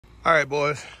All right,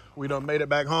 boys, we done made it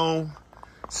back home.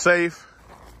 Safe,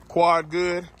 quad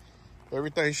good,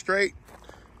 everything straight.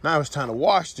 Now it's time to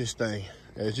wash this thing.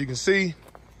 As you can see,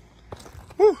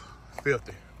 whew,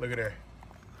 filthy. Look at that.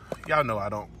 Y'all know I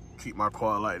don't keep my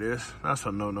quad like this. That's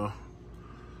a no-no.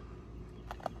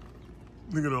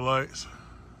 Look at the lights.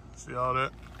 See all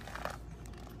that?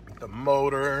 The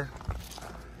motor,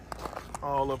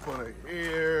 all up on the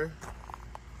ear,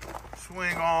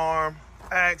 swing arm,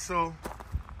 axle.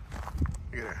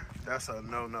 Look at that. That's a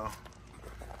no-no.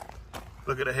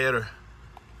 Look at the header.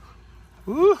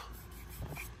 Woo!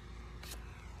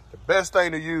 The best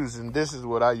thing to use, and this is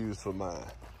what I use for mine.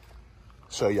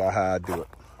 Show y'all how I do it.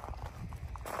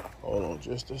 Hold on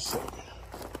just a second.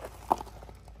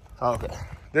 Okay,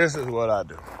 this is what I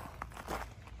do.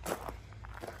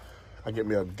 I get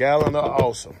me a gallon of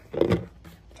Awesome.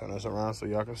 Turn this around so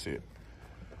y'all can see it.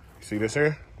 See this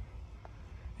here?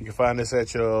 You can find this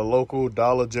at your local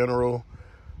Dollar General.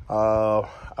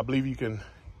 I believe you can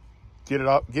get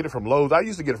it from Lowe's. I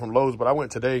used to get it from Lowe's, but I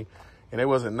went today and there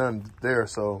wasn't none there.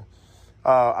 So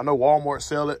I know Walmart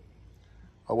sell it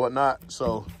or whatnot.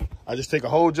 So I just take a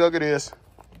whole jug of this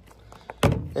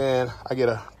and I get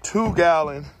a 2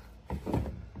 gallon.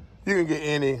 You can get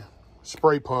any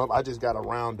spray pump. I just got a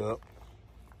Roundup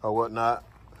or whatnot.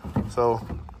 So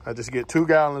I just get 2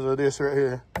 gallons of this right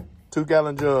here, 2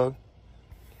 gallon jug,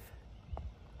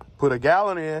 put a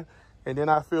gallon in, and then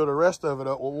I fill the rest of it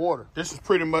up with water. This is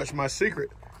pretty much my secret,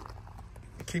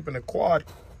 keeping the quad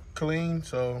clean.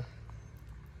 So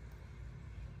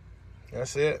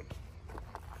that's it.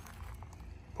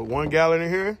 Put 1 gallon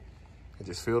in here and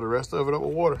just fill the rest of it up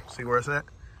with water. See where it's at?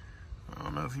 I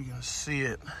don't know if you can see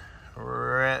it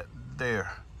right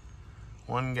there.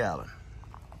 1 gallon.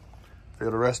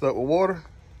 Fill the rest up with water.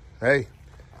 Hey,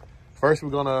 first we're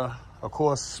gonna, of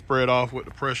course, spray it off with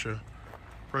the pressure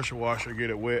washer, get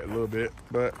it wet a little bit,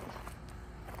 but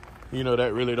you know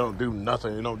that really don't do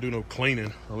nothing. It don't do no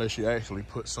cleaning unless you actually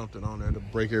put something on there to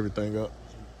break everything up.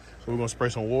 So we're gonna spray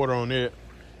some water on it,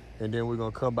 and then we're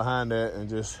gonna come behind that and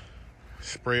just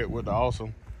spray it with the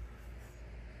Awesome,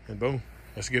 and boom,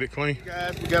 let's get it clean.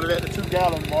 Guys, we got it at the 2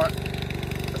 gallon mark.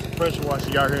 That's the pressure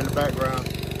washer y'all hear in the background.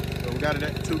 So we got it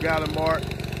at the 2 gallon mark.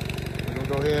 We're gonna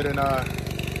go ahead and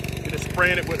get it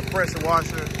spraying it with the pressure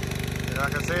washer, and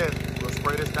like I said, we'll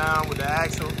spray this down with the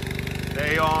axle,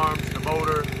 the A-arms, the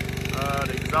motor,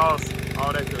 the exhaust,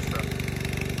 all that good stuff.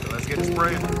 So let's get it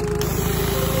spraying.